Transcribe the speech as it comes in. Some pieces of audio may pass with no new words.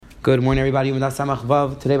Good morning, everybody. Today, by the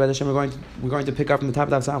Hashem, we're going to pick up from the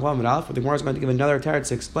top of Daf Samach Vav and Aleph. The Gemara is going to give another teretz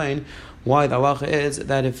to explain why the halacha is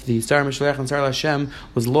that if the Sar Mishlech and Sar Hashem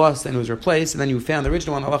was lost and it was replaced, and then you found the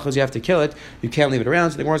original one, the halacha is you have to kill it. You can't leave it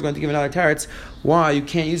around. So the Gemara is going to give another teretz why you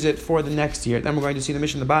can't use it for the next year. Then we're going to see the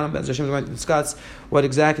mission at the bottom. Hashem is going to discuss what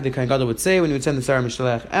exactly the Kohen Gadol would say when he would send the Sar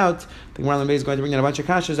Mishlech out. The Gemara is going to bring in a bunch of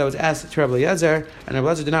kashas that was asked to Rabbi Eliezer, and Rabbi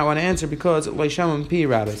Eliezer did not want to answer because Lo Shamam Pi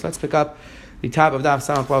Rabbi. So let's pick up the top of Daf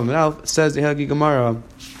Samach Vav and Aleph. Says the Helgi Gemara,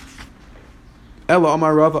 Ella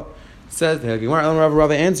Amar Rava. Says the Helgi Gemara, Ella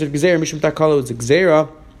Rava answered, Gzeira Mishum Takalo is Gzeira.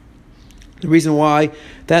 The reason why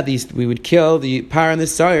that we would kill the par and the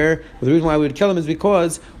sire, the reason why we would kill them is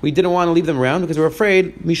because we didn't want to leave them around because we were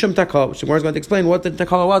afraid Mishum Takal, which the Gemara is going to explain what the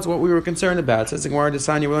Takala was, what we were concerned about. Says the Gemara,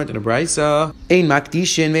 Desanya, we learned in a Brisa, Ein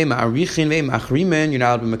Makdishin, Ve Ma'arichin, Ve Machrimen, you're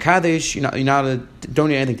not allowed to Makadesh, you're not allowed to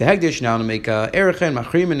donate anything to Hegdish, you're not allowed to make Erechen,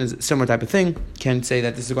 Machrimen is a similar type of thing. Can't say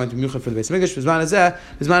that this is going to be Muchad for the Beis Hamikdash. Bizman Azeh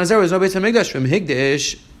was no Beis Hamikdash from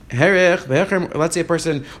Hegdish. Let's say a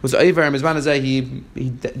person was over and he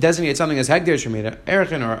designates something as hegdish or made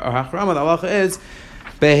erechin or hachrama. The halacha is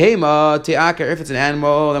behema te'aker. If it's an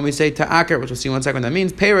animal, then we say te'aker, which we'll see in 1 second. That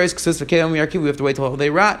means peiros k'sus v'kelim v'yarkiv. We have to wait till they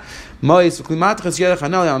rot. Mois v'klimatchas yedach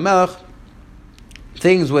hanal yam melech.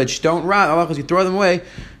 Things which don't rot, halacha is you throw them away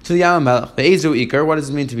to the Yam Melech. The Ezu Iker, what does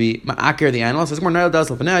it mean to be Ma'akir, the animal? It says,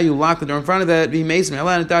 now you lock the door in front of it, be Mason,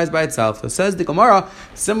 and it dies by itself. So it says the Gemara,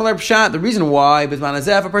 similar pshat, the reason why, if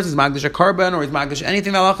a person is Magdish a carbon or is Magdish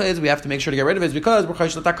anything that halacha is, we have to make sure to get rid of it, is because we're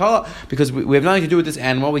Chayish L'Takala, because we have nothing to do with this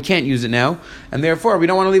animal, we can't use it now, and therefore we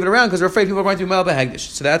don't want to leave it around because we're afraid people are going to be Melech Hegdish.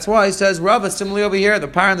 So that's why he says, Rava, similarly over here, the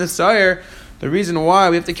par and the sire, the reason why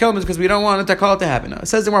we have to kill them is because we don't want a takal to happen. Now, it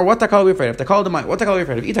says the Gemara, what takal are we afraid of? What takal are we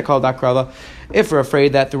afraid of? Itakal dakrala. If we're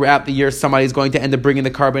afraid that throughout the year somebody is going to end up bringing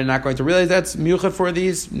the carbon and not going to realize that's muchad for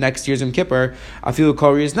these next year's Yom Kippur, afilu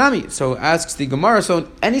kol is nami. So asks the Gemara, so in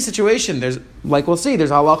any situation, there's, like we'll see,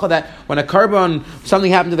 there's halacha that when a carbon,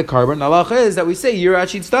 something happened to the carbon, the halacha is that we say,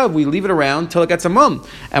 yirachid stav, we leave it around till it gets a mum.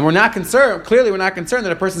 And we're not concerned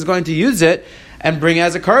that a person is going to use it and bring it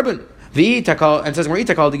as a carbon. And says we're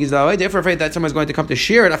itakal digizalay. If we're afraid that someone's going to come to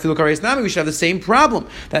shear it, afilu kareis nami, we should have the same problem.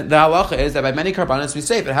 That the halacha is that by many carbonates we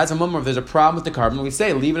say if it has a mum or if there's a problem with the carbon, we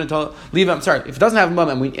say leave it. If it doesn't have a mum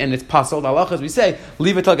and it's possible, the halacha is we say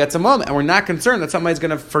leave it till it gets a mum, and we're not concerned that somebody's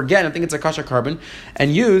going to forget and think it's a kasha carbon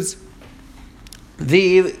and use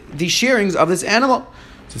the shearings of this animal.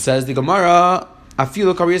 So says the Gemara,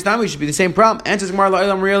 afilu kariyas nami, should be the same problem. Answers Gemara,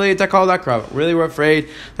 really, really we're afraid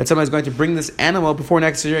that somebody's going to bring this animal before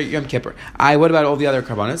next year Yom Kippur. What about all the other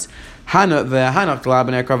karbanas?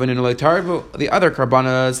 The other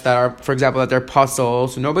karbanas that are, for example, that they're puzzle,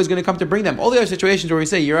 so nobody's going to come to bring them. All the other situations where we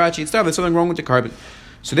say yirachi stuff, there's something wrong with the carbon.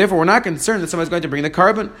 So therefore, we're not concerned that somebody's going to bring the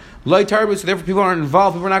carbon. So therefore, people aren't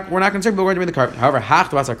involved. We're not concerned people are going to bring the carbon. However,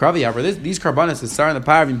 these karbanas, the Sar and the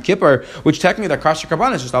Par of Yom Kippur, which technically they're kasher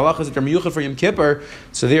karbanas, just Allah is that they're miyuchad for Yom Kippur.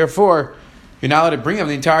 So therefore, you're not allowed to bring them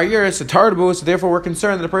the entire year. It's a tarbu. So therefore, we're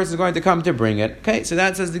concerned that a person is going to come to bring it. Okay, so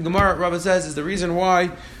that says the Gemara. Rava says is the reason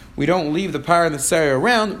why we don't leave the Par and the Sar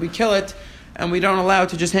around. We kill it. And we don't allow it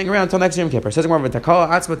to just hang around until next Yom Kippur. It says the Gemara, and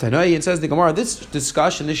says the Gemara, this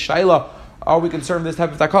discussion, this shaila, are we concerned with this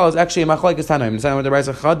type of takal? Is actually a machlekes tanaim. We learned in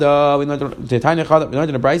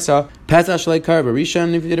the Brisa, Pesach shlei kar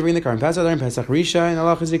b'rishon, if you did bring the carbon, Pesach during Pesach Rishon, and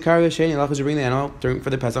Allah is yikar v'sheni, Allah is to bring the animal for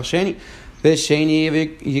the Pesach Sheni. V'sheni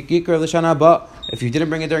v'yikar l'shana ba. If you didn't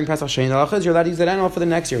bring it during Pesach Sheni, Allah is you're allowed to use that animal for the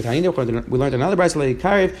next year. We learned another Brisa,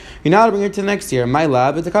 you're not allowed to bring it to the next year. My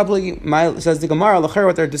lab, it's a couple of, says the Gemara,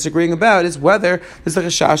 what they're disagreeing about is whether there's a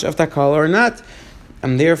chashash of takal or not.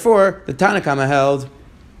 And therefore, the Tanakama held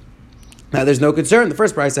now there's no concern. The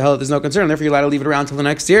first price held there's no concern, therefore you're allowed to leave it around until the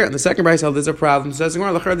next year. And the second price held there's a problem. So this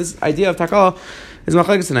idea of takal is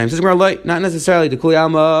machlekes tanaim. Says not necessarily the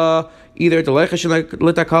kuliyama either to leichashin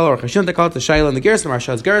litakal or chashin takal to shayla and the gersa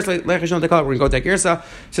marshas gersa leichashin takal. We're going to go take gersa.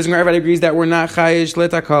 Says everybody agrees that we're not chayish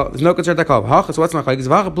litakal. There's no concern takal. Hachas what's machlekes?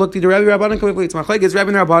 V'achas plukti the Rabbi Rabbanan completely. It's machlekes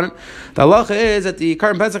Rabbi Rabbanan. The halacha is that the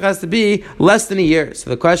carbon pesach has to be less than a year. So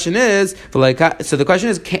the question is,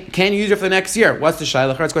 can you use it for the next year? What's the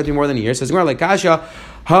shayla? It's going to be more than a year. Says like kasha.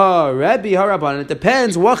 It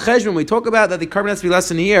depends what cheshbon we talk about that the carbon has to be less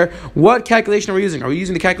than a year. What calculation are we using? Are we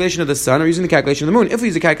using the calculation of the sun or using the calculation of the moon? If we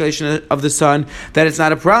use the calculation of the sun, then it's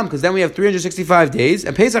not a problem because then we have 365 days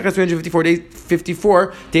and Pesach has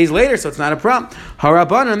 54 days later, so it's not a problem.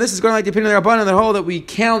 Harabanan, and this is going like the opinion of the Rabbanan that hold that we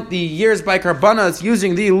count the years by karbanas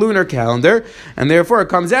using the lunar calendar, and therefore it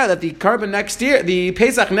comes out that the carbon next year, the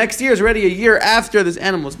Pesach next year is already a year after this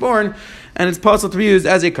animal was born. And it's possible to be used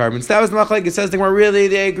as a carbon. So that was the machlekes. It says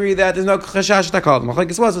they agree that there's no chashash takal. The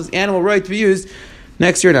machlekes was animal right to be used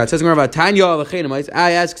Next year now, it says about Tanya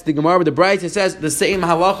I asks the Gemara, but the Brayta says the same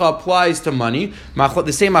halacha applies to money.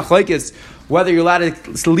 The same machlokes, whether you're allowed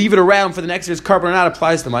to leave it around for the next year's carbon or not,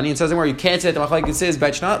 applies to money. And it says where you can't say that the machlokes is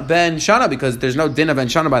ben shana because there's no din of ben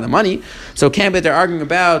shana by the money. So it can't be they're arguing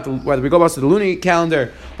about whether we go back to the lunar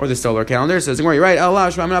calendar or the solar calendar. It says the Gemara, you're right.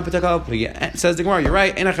 It says the Gemara, you're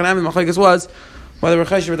right. Enachanami machlokes was whether we're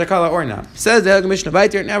chesed v'takala or not. It says the Mishnah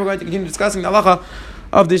Vayter. Now we're going to continue discussing the halacha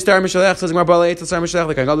of the star Mishalech. Says Gemara, Balei the star Mishalech.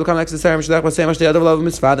 Like God will come next to the star Mishalech, but say Mashtei Adav Lav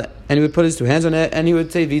Mitzvah, and he would put his two hands on it, and he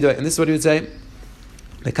would say Vidoy, and this is what he would say.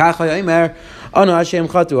 The Kacha Yamer, Anu Hashem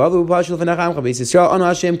Chatu, Avu Pashul Fanach Amcha Beis Yisrael, Anu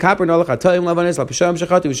Hashem Kaper Nolach Hatoim Lavanis Lapisham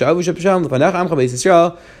Shechatu Shavu Shapisham Fanach Amcha Beis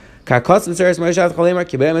Yisrael. Says the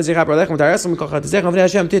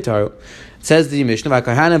Mishnah, and the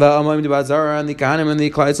Kahanim and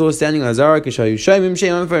the Klai were standing on Zara.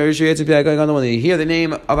 When they hear the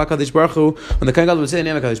name of HaKadosh Baruch Hu, when the Kohen Gadol would say the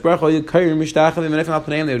name of HaKadosh Baruch Hu,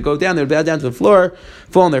 they would go down, they would bow down to the floor,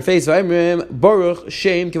 fall on their face. Then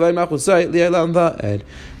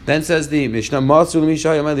says the Mishnah,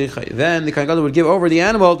 then the Kohen Gadol would give over the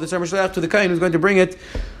animal to the Kohen who's going to bring it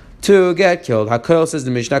to get killed. Hakol says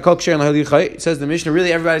the Mishnah. Says the Mishnah.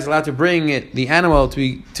 Really, everybody's allowed to bring the animal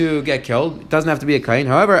to get killed. It doesn't have to be a kain.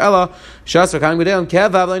 However, However,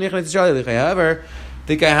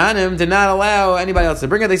 the Kahanim did not allow anybody else to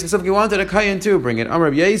bring it. They specifically wanted a kain to bring it.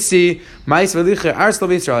 Amar Yaisi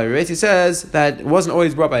says that it wasn't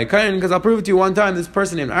always brought by a kain because I'll prove it to you one time. This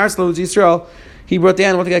person named Arslo was Yisrael. He brought the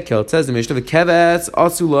animal to get killed. It says the Mishnah, the keves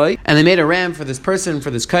asuloi, and they made a ram for this person,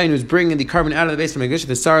 for this kain who's bringing the carbon out of the base from Megillah,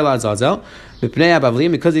 the Sarla Zazel.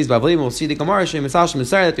 Because these Bavlim, we'll see the Gemara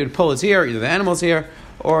that they would pull his here, either the animal's here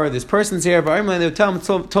or this person's here. But they would tell him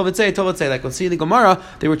Tovatzei. Like we'll see the Gemara,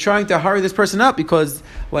 they were trying to hurry this person up because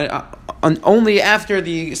only after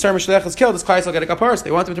the Sar Mishlech is killed, this Klai will get a kaparis.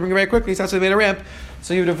 They want him to bring it very quickly, so that's why they made a ramp,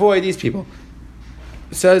 so he would avoid these people.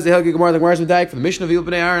 Says the Helgi Gemara, the Gemara's Medaik for the Mishnah of Yil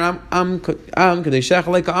B'nei Aaron, Am Kadeshach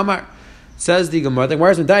Leika Amar. Says the Gemara, the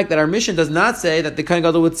Gemara's Medaik, that our mission does not say that the Kohen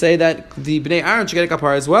Gadol would say that the B'nei Aaron should get a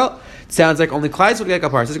kapar as well. It sounds like only Klai would get a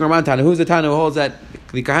kapar. Says the Gemara Tana, who's the Tana who holds that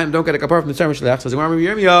the Kohanim don't get a kapar from the Sar Mishlech? Says the Gemara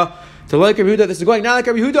Yirmiyah, to like Rabbi Yehuda, this is going not like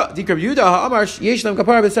Rabbi Yehuda. Di Rabbi Yehuda Ha'amar Yesh Lam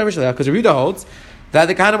kapar b'Sar Mishlech, because Rabbi Yehuda holds that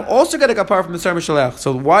the Kohanim also get a kapar from the Sar Mishalech.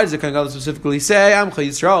 So why does the Kohen Gadol specifically say Amcha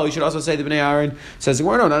Yisrael? You should also say the Bnei Aaron. Says the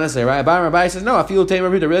Gemara, no, not necessarily. Rabbi says no. I feel Taim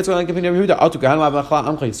Rabbi Yehuda. Really, it's going to opinion of Rabbi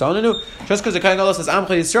Yehuda. Just because the Kohen Gadol says Amcha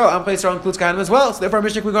Yisrael includes Kohanim as well. So therefore,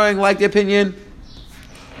 Mishnah we're going like the opinion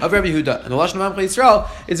of Rabbi Yehuda. And the Lashon of Amcha Yisrael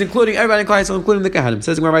is including everybody in Klai, including the Kohanim.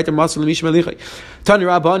 Says the Gemara right there, Masr L'Mishma Lichai. Tani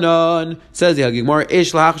Rabbanon says the Gemara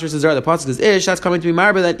Ish L'Achashir says the pasuk is Ish. That's coming to be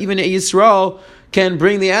marba that even Yisrael can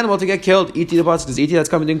bring the animal to get killed. Iti the pasuk is Iti. That's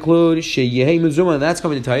coming to include Sheyehei Muzuma. That's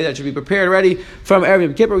coming to tell you that should be prepared ready from Erev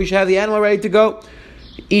Yom Kippur. We should have the animal ready to go.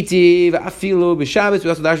 Iti v'afilu b'Shabbos. We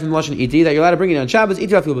also dash from the lashon iti that you're allowed to bring it on Shabbos.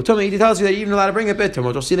 Iti v'afilu b'tumah. Iti tells you that you're even allowed to bring it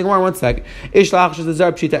b'tumah. We'll see the Gemara one sec. Ish la'achshus the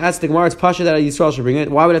zar pshita. Ask the Gemara. It's pasha that a Yisrael should bring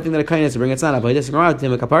it. Why would I think that a kain has to bring it? It's not a but this Gemara to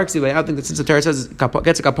him a kapar. I don't think that since the Torah says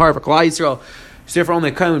gets a kapar for Klal Yisrael, so therefore only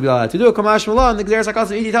a kain would be allowed to do it. Kamash Malon. The Gzeres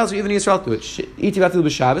HaKasim Iti tells you even Yisrael do it. Iti v'afilu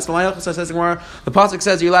b'Shabbos. The Layach says the Gemara. The pasuk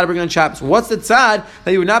says you're allowed to bring it on Shabbos. What's the tzad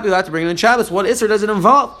that you would not be allowed to bring it on Shabbos? What isser does it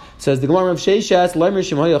involve? Says the Gemara of Sheishes. Leimer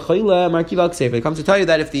Shemaya Chayla Markiva Kseif. It comes to tell you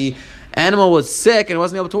that if the animal was sick and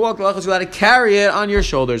wasn't able to walk, the halachas you're allowed to carry it on your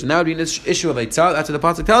shoulders, and that would be an issue of Eitzah. That's what the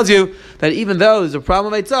pasuk tells you, that even though there's a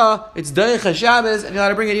problem of Eitzah, it's Doich Shabbos, and you're allowed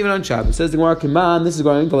to bring it even on Shabbos. Says the Gemara, Kiman, this is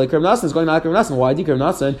going to like Rav Nassan, it's going to like Rav Nassan. Why Rav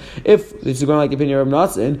Nassan? If this is going like the opinion of Rav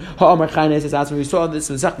Nassan, Ha'amar Chaynes is asking, we saw this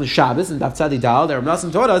in the Shabbos, and Daf Tzadi Dal, that Rav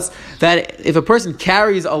Nassan taught us that if a person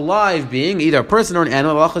carries a live being, either a person or an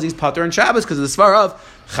animal, the halachas he's pater on Shabbos, because of the svar of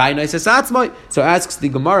so asks the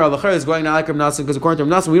Gemara, the is going to like Rav Nassan, because according to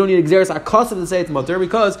Rav Nassan, we don't need Gzeres HaKasav to say it's mutter,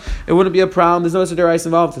 because it wouldn't be a problem. There's no Sederais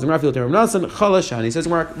involved. Says Rav Nassan, Chalashan. He says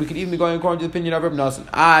we could even be going according to the opinion of Rav Nassan.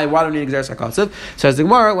 Why don't we need Gzeres HaKasav? Says the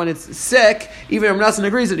Gemara, when it's sick, even Rav Nassan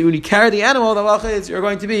agrees that when you carry the animal, the halacha is you're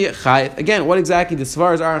going to be chayiv. Again, what exactly the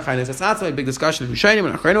svaras are in chaynes? That's not a big discussion of Mishayim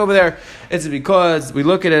and Achrayim over there. It's because we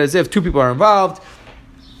look at it as if two people are involved.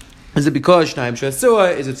 Is it because Shnaim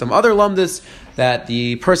Shasua? Is it some other lumdus that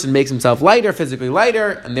the person makes himself lighter, physically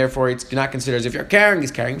lighter, and therefore it's not considered as if you're carrying, he's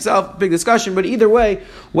carrying himself? Big discussion, but either way,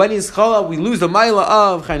 when he's chala, we lose the maila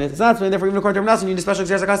of Chaynet Tzatz, and therefore even according to Rav Nassan, you need a special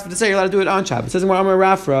Gzeres HaKasav to say you're allowed to do it on Shabbos. It says more Amar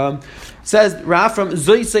Rafram. Says Rafram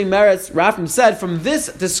Zoysei Meretz. Rafram said from this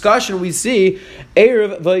discussion we see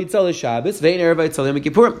Erev Vayitzal Shabbos, Vein Erev Vayitzal Yom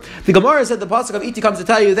Kippur. The Gemara said the pasuk of Iti comes to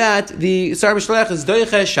tell you that the Sar Mishlech is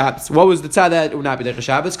Doiche Shabbos. What was the tzad that it would not be Doiche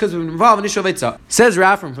Shabbos? Because it would involve an issue of Eitzah. Says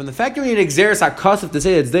Rafram, from the fact that we need Gzeres HaKasav to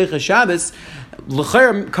say that it's Doiche Shabbos,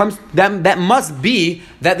 l'cher comes that must be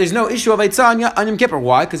that there's no issue of Haitzah on Yom Kippur.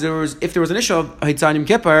 Why? Because if there was an issue of Haitzah on Yom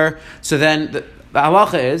Kippur, so then the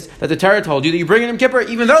halacha is that the Torah told you that you bring in Yom Kippur,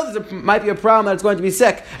 even though there might be a problem that it's going to be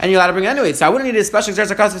sick, and you're allowed to bring it anyway. So I wouldn't need a special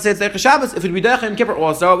exercise to say it's Derech Shabbos if it would be Derech Yom Kippur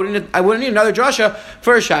also. I wouldn't need another drasha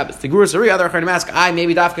for a Shabbos. The Guru Sari, other Acharonim ask,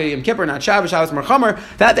 maybe Dafka Yom Kippur, not Shabbos, Shabbos more Chomer.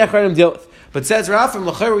 That the Acharonim deal with. But says Rav from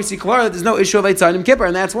L'cher, we see clearly that there's no issue of Eitzah on Yom Kippur,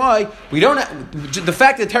 and that's why we don't. The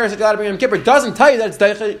fact that the Torah said you allowed to bring Yom Kippur doesn't tell you that it's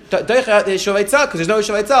Deicha the issue of Eitzah, because there's no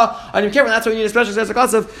issue of Eitzah on Yom Kippur, and that's why we need a special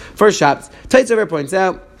exercise for Shabbos. Taitz points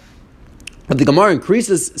out. But the Gemara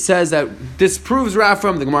increases, says that this proves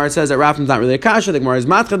Rafram. The Gemara says that Rafram's not really a kasha. The Gemara is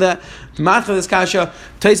matcha this kasha.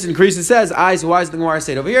 Taisus increases, says, so why does the Gemara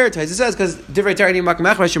say it over here? Taisus says, because different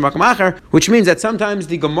Teret, which means that sometimes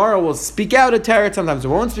the Gemara will speak out a Teret, sometimes it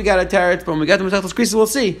won't speak out a Teret, but when we get to Masechtas Krisis, we'll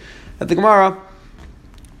see that the Gemara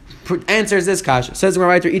answers this kasha. Says the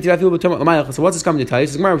Gemara right. So what's this coming to tell you?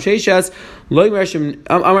 Says Gemara that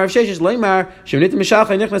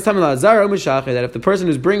if the person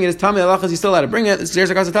who's bringing it is tamei halachas, he's still allowed to bring it. There's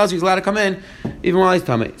a kasha tells you he's allowed to come in even while he's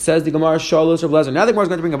tamei. Says the Gemara Shalos Rav Lezer. Now the Gemara is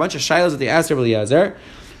going to bring a bunch of shilos that they asked Rav Eliezer.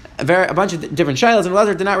 A bunch of different shilos, and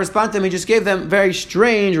Eliezer did not respond to them. He just gave them very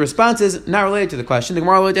strange responses, not related to the question. The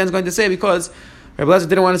Gemara is going to say because Rav Eliezer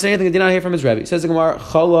didn't want to say anything, he did not hear from his Rebbe. Says the Gemara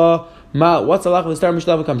Chala. What's Allah when the star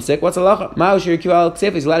Mishlav becomes sick? What's Allah? He's allowed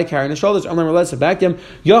to carry on his shoulders. I'm going to back him.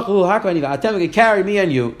 Carry me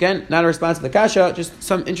and you. Again, not a response to the kasha, just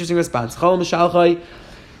some interesting response. Let's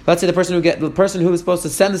say the person who is supposed to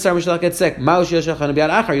send the star Mishlav gets sick. You're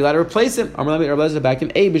allowed to replace him. I'm going to back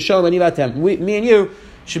him. Me and you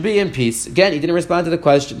should be in peace. Again, he didn't respond to the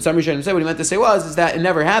question. Some Rishonim said what he meant to say is that it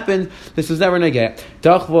never happened. This was never negay.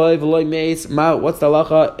 What's the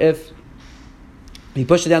halacha if he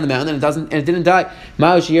pushed it down the mountain and it didn't die?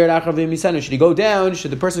 Should he go down?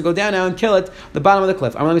 Should the person go down now and kill it at the bottom of the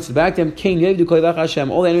cliff? I'm going to back to him.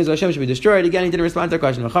 All the enemies of Hashem should be destroyed. Again, he didn't respond to the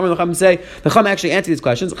question. The Chacham actually answered these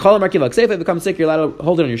questions. If it becomes sick, you're allowed to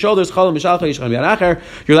hold it on your shoulders. You're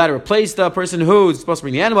allowed to replace the person who's supposed to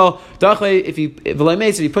bring the animal. If you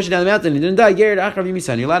push it down the mountain and it didn't die, you're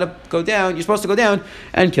allowed to go down. You're supposed to go down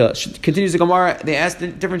and kill it. Continues the Gemara. They asked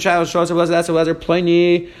different child. They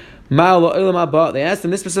asked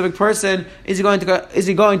him, this specific person, is he going to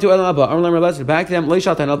Olam Haba? Back to them,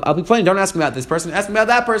 I'll be plain, don't ask him about this person, ask him about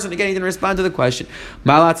that person. Again, he didn't respond to the question.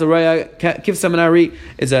 Kivsam Ari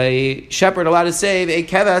is a shepherd allowed to save a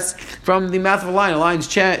keves from the mouth of a lion. A lion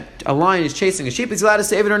is chasing a sheep. Is he allowed to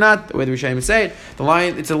save it or not? The way the Rishonim say it,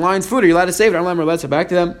 it's a lion's food. Are you allowed to save it? Back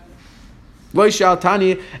to them. Don't ask him about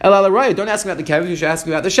the kev, you should ask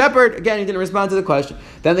him about the shepherd. Again, he didn't respond to the question.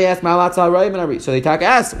 Then they asked, so they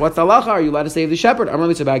asked, what's the halacha? Are you allowed to save the shepherd?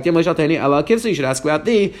 You should ask about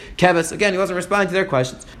the kevis. Again, he wasn't responding to their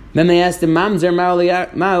questions. Then they asked him, Mamzer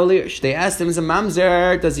Ma'olish. They asked him, is a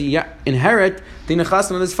Mamzer, does he inherit the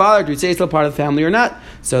nechassim of his father? Do you say he's still part of the family or not?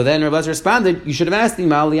 So then Rav Lezer responded, you should have asked me,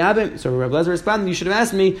 Ma'oliyabim. So Rav Lezer responded, you should have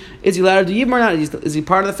asked me, is he allowed to yibim or not? Is he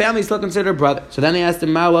part of the family? He's still considered a brother. So then they asked him,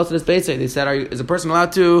 Ma'ol to this base. They said, is a person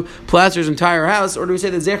allowed to plaster his entire house? Or do we say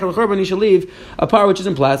that Zecher l'churban, he should leave a part which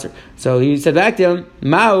isn't plaster? So he said back to him,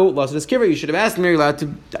 Ma'ol lost this kiver. You should have asked me, are you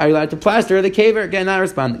allowed to plaster the caver? Again, not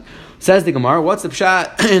responding. Says the Gemara, what's the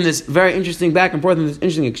pshat in this very interesting back and forth in this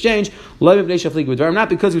interesting exchange? Not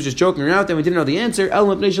because he was just joking around and we didn't know the answer.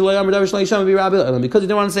 Because he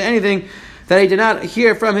didn't want to say anything that he did not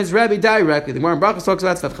hear from his Rebbe directly. The Gemara in Brachos talks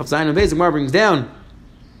about stuff. The Gemara brings down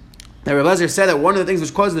that Rav Lezer said that one of the things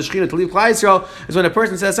which causes the Shekhinah to leave Klal Yisrael is when a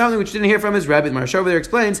person says something which he didn't hear from his Rebbe. The Maharsha over there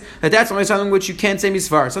explains that that's only something which you can't say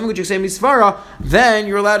misvara. Something which you say misvara, then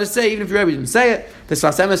you're allowed to say even if your Rebbe didn't say it. The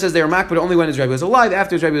Sfas Emes says they were makbid only when his Rebbe was alive.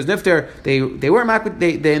 After his Rebbe was nifter, they were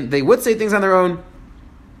makbid. They would say things on their own.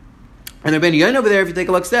 And the Ben Yain over there, if you take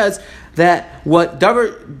a look, says that what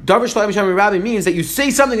Davar Shloim Shem Rabbi means that you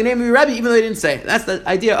say something in the name of your Rabbi even though they didn't say it. That's the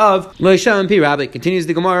idea of Lo Shem Pi Rabbi. Continues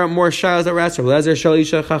the Gemara, more shaylas that rest. Rav Lezer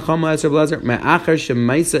Shalisha Chachama Rav Lezer Me'achar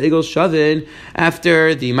Shemaisa Egel Shavin.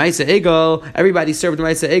 After the Maisa Egel, everybody served the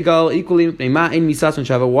Maisa Egel equally. Ma'in Misason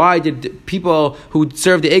Shava. Why did people who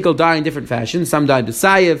served the Egel die in different fashions? Some died with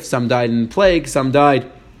Sayif, some died in plague, some died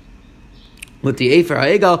with the Efer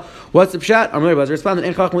HaEgel. What's the pshat? Rav Lezer responded,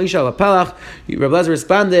 Rav Lezer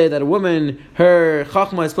responded that a woman, her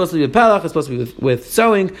chachma is supposed to be with pelach, is supposed to be with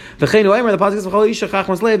sewing. The pasuk is v'chol isha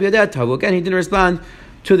chachmas leib yadet tavu. Again, he didn't respond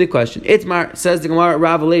to the question. Itmar says the Gemara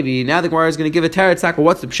Rav Levi. Now the Gemara is going to give a teretz tackle.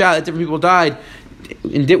 What's the pshat? That different people died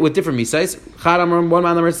with different misais. One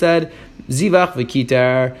man said Zivach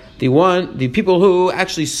v'kitar. The people who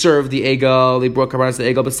actually served the Egel, they brought karbanos to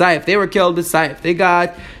the Egel. B'sayif, they were killed. B'sayif, they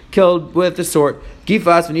got killed with the sword.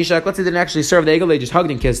 Gifas v'nishak. Let's say they didn't actually serve the egel; they just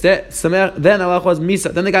hugged and kissed it. Samech. Then Allah was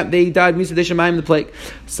misa. Then they died misa deshamayim the plague.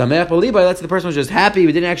 Samech b'libai. Let's say the person was just happy;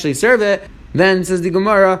 we didn't actually serve it. Then says the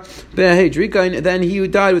Gemara, then he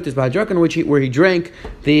died with this Bahadrakan, where he drank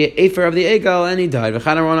the Afer of the Egel, and he died.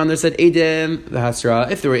 V'chanaron on there said Edim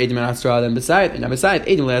v'Hasra. If there were Edim and Hasra, then beside Edim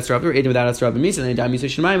v'Hasra. If there were Edim without Hasra, then Misa, then he died Misa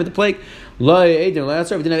Shemayim with the plague. Lo Edim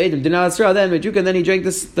v'Hasra. If he didn't have Edim, didn't have Hasra, then Mejuka, then he drank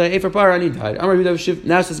the Afer Para and he died.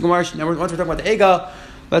 Now says Gemara. Now once we're talking about the Egel,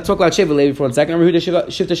 let's talk about Shevet Levi for 1 second. The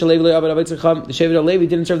Shevet Levi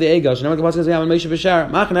didn't serve the Egel.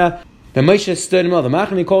 The Moshe stood in the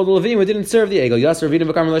Machani called the Levim who didn't serve the Egel. Yas Ravina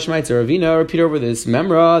Bakar Melashmaitzer. Ravina repeat over this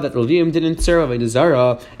Memra that the Levim didn't serve Avodah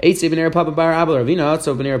Zarah. Eitz Benir Papa Bar Abel Ravina.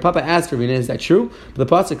 So Benir Papa asked Ravina, is that true? But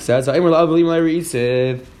the pasuk says,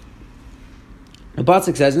 the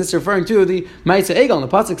pasuk says, and this is referring to the Ma'aseh Egel, and the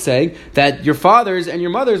pasuk saying that your fathers and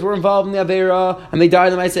your mothers were involved in the Aveira, and they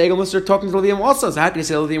died in the Ma'aseh Egel, and they're talking to the Levim also. So how can you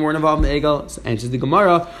say the Levim weren't involved in the Egel? And it says the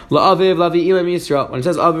Gemara, La'aviv, Lavi, Ilam, Yisrael. When it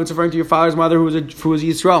says Aviv, it's referring to your father's mother who was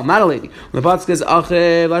Yisrael, not a Levi. When the pasuk says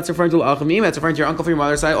Achiv, that's referring to L'Achimim, that's referring to your uncle from your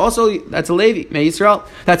mother's side. Also, that's a Levi, May Yisrael.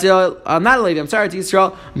 That's not a Levi, I'm sorry, it's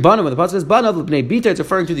Yisrael. Banav, when the pasuk says Banav, L'Bnei Bita, it's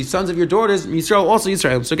referring to the sons of your daughters, Yisrael, also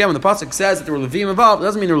Yisrael. So again, when the pasuk says that there were Levim involved, it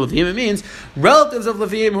doesn't mean there were Levim, it means relatives of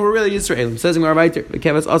Levim who were really Yisrael. Says in our right there,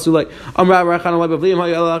 Kevas also like really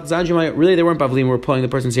they weren't Bavlim who were pulling the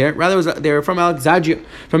person's hair. Rather they were from Alexandria,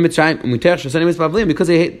 from Mitzrayim, because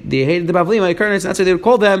they hated the Bavlim. That's why they would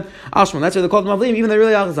call them Ashman. That's why they called them Bavlim, even though they're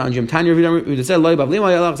really Alexandrium. Tanya who just said Bavlim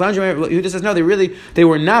Alexandrium, who just says no, they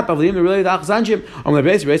were not Bavlim, they're really the Alexandrium.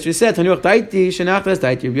 Rabbi said, Rabbi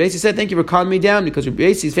said, thank you for calming me down, because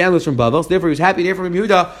Rabbi's family was from Bavel, so therefore he was happy there from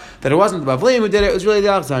Yehuda that it wasn't the Bavlim who did it, it was really the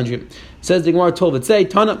Alexandrium. Says the Gemara told say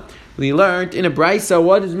Tana. We learned in a brisa.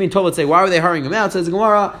 What does it mean? Told say. Why were they hurrying him out? Says the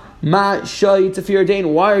Gemara. Ma shayit tefir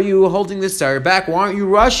dain. Why are you holding this star back? Why aren't you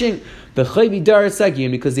rushing? The chayvi dar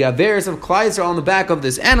segim, because the averis of Klais are on the back of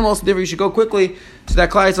this animal. So therefore you should go quickly so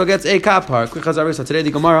that Klais gets a kapar. Quick chazar. So today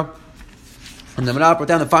the Gemara and the Menach brought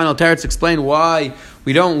down the final teretz to explain why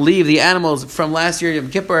we don't leave the animals from last year Yom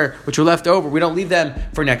Kippur, which were left over. We don't leave them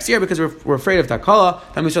for next year because we're afraid of takala.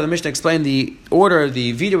 Then we saw the Mishnah explain the order of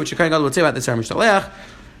the video, which Shekhan Gadol would say about the Sar Mishalech.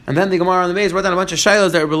 And then the Gemara on the base brought down a bunch of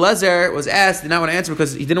shilos that Rebbe Lezer was asked, did not want to answer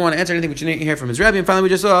because he didn't want to answer anything which he didn't hear from his Rebbe. And finally we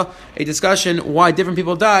just saw a discussion why different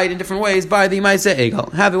people died in different ways by the Ma'aseh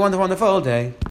Egel. Have a wonderful, wonderful day.